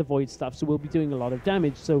Athenes, and the Void stuff, so we'll be doing a lot of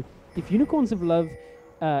damage. So, if Unicorns of Love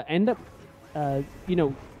end up, you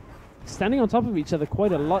know, standing on top of each other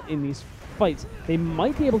quite a lot in these fights, they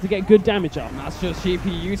might be able to get good damage off. Master Sheepy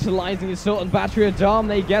utilizing the Assault and Battery of Dom.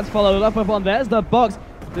 They get followed up upon. There's the box.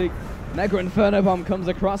 The Mega Inferno Bomb comes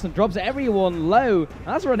across and drops everyone low.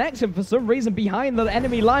 As for an action, for some reason, behind the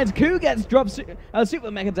enemy lines, Ku gets dropped.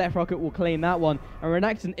 Super Mega Death Rocket will claim that one. And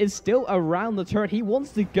Renekton is still around the turret. He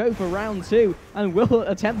wants to go for round 2 and will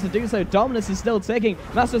attempt to do so. Dominus is still ticking.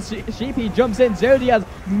 Master Sheepy jumps in. Zodiaz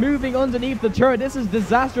moving underneath the turret. This is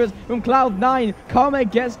disastrous from Cloud9. Karma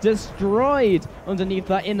gets destroyed underneath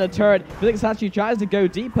that inner turret. Felix actually tries to go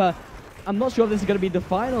deeper. I'm not sure if this is going to be the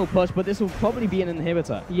final push, but this will probably be an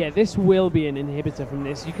inhibitor. Yeah, this will be an inhibitor from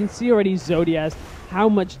this. You can see already Zodiaz, how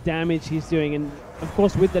much damage he's doing, and of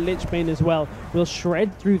course with the Lich Bane as well, will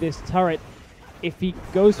shred through this turret. If he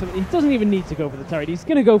goes for he doesn't even need to go for the turret. He's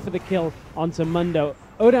going to go for the kill onto Mundo.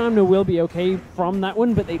 Oda Amna will be okay from that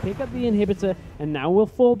one, but they pick up the inhibitor, and now will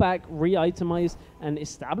fall back, re-itemize, and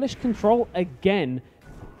establish control again.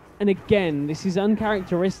 And again, this is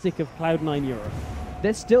uncharacteristic of Cloud9 Europe.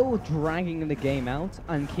 They're still dragging the game out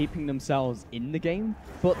and keeping themselves in the game,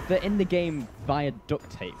 but they're in the game via duct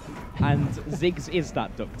tape. And Ziggs is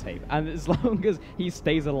that duct tape. And as long as he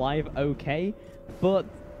stays alive, okay, but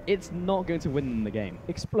it's not going to win them the game.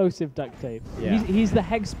 Explosive duct tape. Yeah. He's the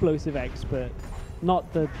hexplosive expert,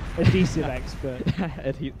 not the adhesive expert.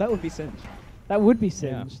 That would be singed. That would be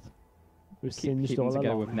singed. Yeah. It was singed keep all them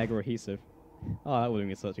together along. with mega adhesive. Oh, that would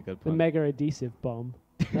be such a good The pun. mega adhesive bomb.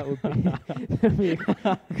 That would be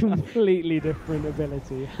a completely different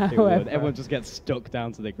ability. It would. Everyone just gets stuck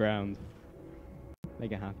down to the ground.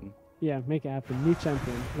 Make it happen. Yeah, make it happen. New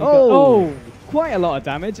champion. Oh, quite a lot of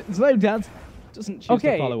damage. Zodiaz doesn't choose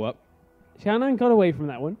to follow up. Xiaonan got away from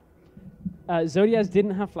that one. Zodiaz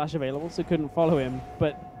didn't have flash available, so couldn't follow him,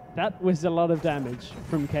 but that was a lot of damage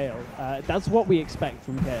from Kale. That's what we expect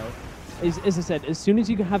from Kale. As I said, as soon as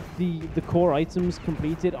you have the core items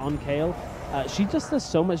completed on Kale, she just does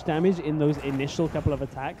so much damage in those initial couple of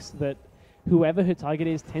attacks that whoever her target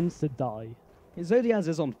is tends to die. Zodiaz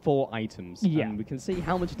is on 4 items, yeah. And we can see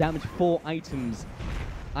how much damage 4 items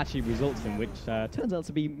actually results in, which turns out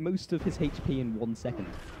to be most of his HP in 1 second.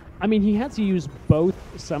 I mean, he had to use both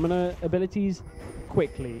summoner abilities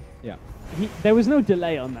quickly. Yeah. There was no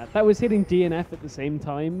delay on that. That was hitting DNF at the same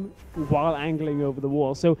time while angling over the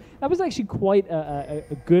wall. So that was actually quite a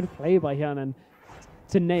good play by Hyanan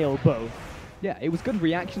to nail both. Yeah, it was good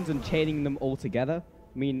reactions and chaining them all together.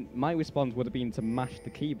 I mean, my response would have been to mash the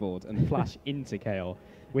keyboard and flash into Kale,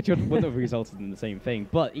 which wouldn't have resulted in the same thing.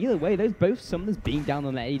 But either way, those both summoners being down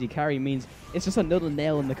on that AD carry means it's just another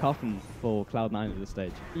nail in the coffin for Cloud9 at this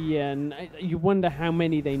stage. Yeah, and you wonder how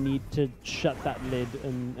many they need to shut that lid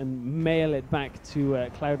and mail it back to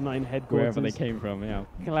Cloud9 headquarters. Wherever they came from, yeah.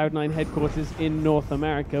 Cloud9 headquarters in North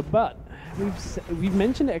America. But we've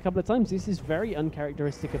mentioned it a couple of times. This is very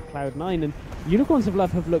uncharacteristic of Cloud9, and Unicorns of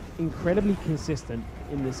Love have looked incredibly consistent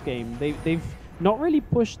in this game. They've not really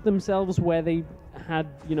pushed themselves where they had,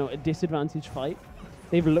 a disadvantage fight.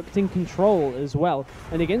 They've looked in control as well.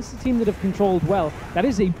 And against a team that have controlled well, that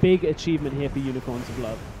is a big achievement here for Unicorns of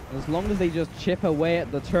Love. As long as they just chip away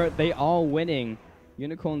at the turret, they are winning.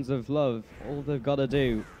 Unicorns of Love, all they've got to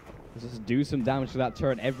do is just do some damage to that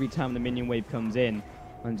turret every time the minion wave comes in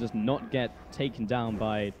and just not get taken down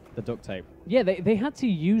by the duct tape. Yeah, they had to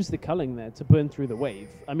use the culling there to burn through the wave.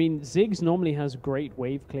 I mean, Ziggs normally has great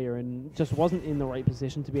wave clear and just wasn't in the right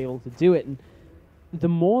position to be able to do it. And the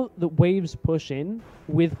more the waves push in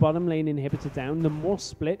with bottom lane inhibitor down, the more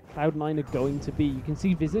split Cloud9 are going to be. You can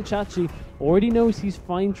see Vizicachi already knows he's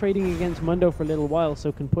fine trading against Mundo for a little while,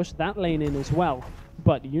 so can push that lane in as well.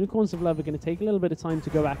 But Unicorns of Love are going to take a little bit of time to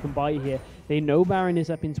go back and buy here. They know Baron is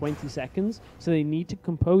up in 20 seconds, so they need to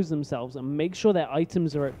compose themselves and make sure their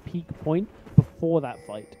items are at peak point before that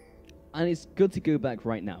fight. And it's good to go back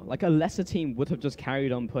right now. Like, a lesser team would have just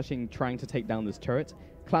carried on pushing, trying to take down this turret.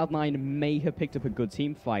 Cloud9 may have picked up a good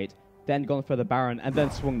team fight, then gone for the Baron, and then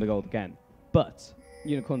swung the gold again. But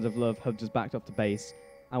Unicorns of Love have just backed off the base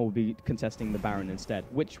and will be contesting the Baron instead,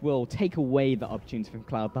 which will take away the opportunity from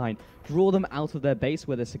Cloud9, draw them out of their base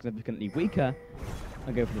where they're significantly weaker,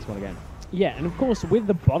 and go for this one again. Yeah, and of course, with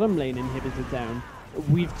the bottom lane inhibitor down,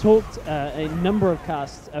 we've talked a number of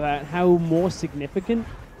casts about how more significant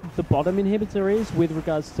the bottom inhibitor is with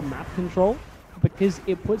regards to map control, because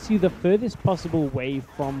it puts you the furthest possible wave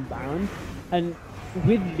from Baron. And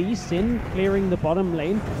with Lee Sin clearing the bottom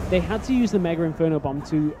lane, they had to use the Mega Inferno Bomb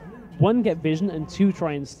to, 1, get vision, and 2,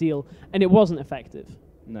 try and steal, and it wasn't effective.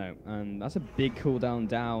 No, and that's a big cooldown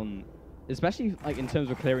down, especially like in terms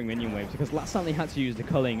of clearing minion waves, because last time they had to use the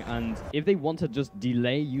culling, and if they want to just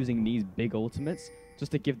delay using these big ultimates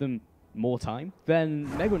just to give them more time, then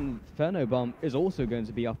Mega Inferno Bomb is also going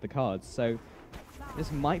to be off the cards. So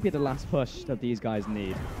this might be the last push that these guys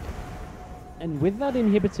need. And with that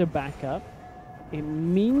inhibitor back up, it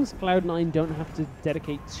means Cloud9 don't have to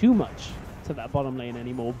dedicate too much to that bottom lane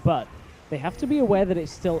anymore, but they have to be aware that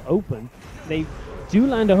it's still open. They do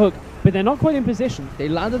land a hook, but they're not quite in position. They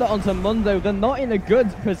landed it onto Mundo. They're not in a good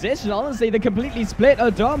position. Honestly, they're completely split.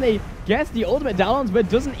 Adami gets the ultimate down, but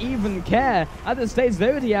doesn't even care. At this stage,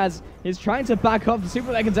 Zodiaz is trying to back off. The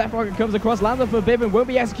Super Mega Death Rocket comes across, lands for Bivin, won't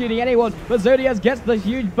be executing anyone, but Zodiaz gets the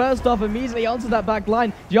huge burst off immediately onto that back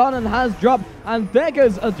line. Jarnan has dropped, and there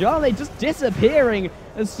goes Adami just disappearing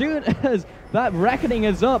as soon as that reckoning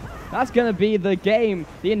is up. That's going to be the game.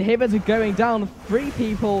 The inhibitor going down. 3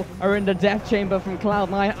 people are in the death chamber from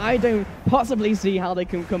Cloud9. I don't possibly see how they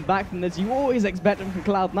can come back from this. You always expect them from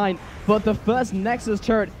Cloud9, but the first Nexus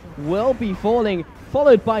turret will be falling,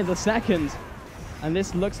 followed by the second. And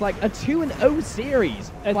this looks like a 2-0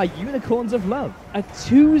 series by Unicorns of Love. A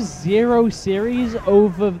 2-0 series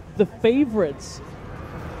over the favorites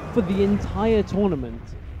for the entire tournament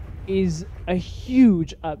is a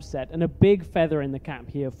huge upset and a big feather in the cap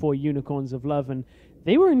here for Unicorns of Love, and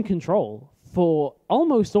they were in control for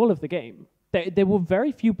almost all of the game. There were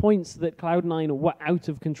very few points that Cloud9 were out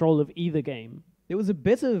of control of either game. There was a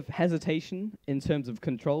bit of hesitation in terms of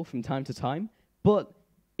control from time to time, but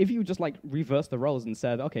if you just like reverse the roles and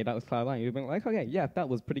said, okay, that was Cloud9, you'd be like, okay, yeah, that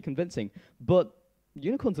was pretty convincing. But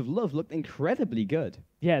Unicorns of Love looked incredibly good.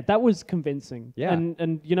 Yeah, that was convincing. Yeah.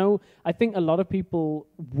 And I think a lot of people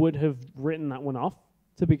would have written that one off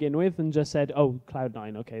to begin with and just said, oh,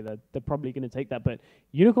 Cloud9, okay, they're probably going to take that. But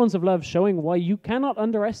Unicorns of Love showing why you cannot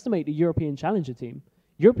underestimate a European Challenger team.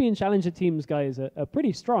 European Challenger teams, guys, are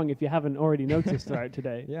pretty strong if you haven't already noticed throughout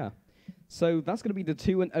today. Yeah. So that's going to be the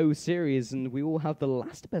 2-0 series, and we will have the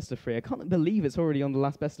last best of 3. I can't believe it's already on the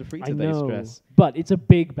last best of 3 today, I know, Stress. but it's a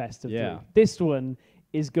big best of 3. Yeah. This one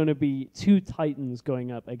is going to be 2 titans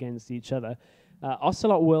going up against each other.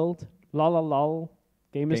 Ocelot World, LOLOLOL,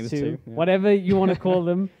 Gamers 2, yeah. whatever you want to call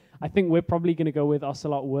them. I think we're probably going to go with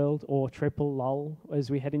Ocelot World or Triple LOL as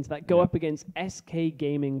we head into that. Go up against SK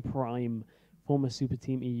Gaming Prime, former Super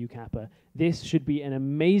Team EU Kappa. This should be an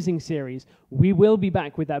amazing series. We will be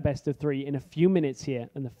back with that best of 3 in a few minutes here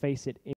in the FACEIT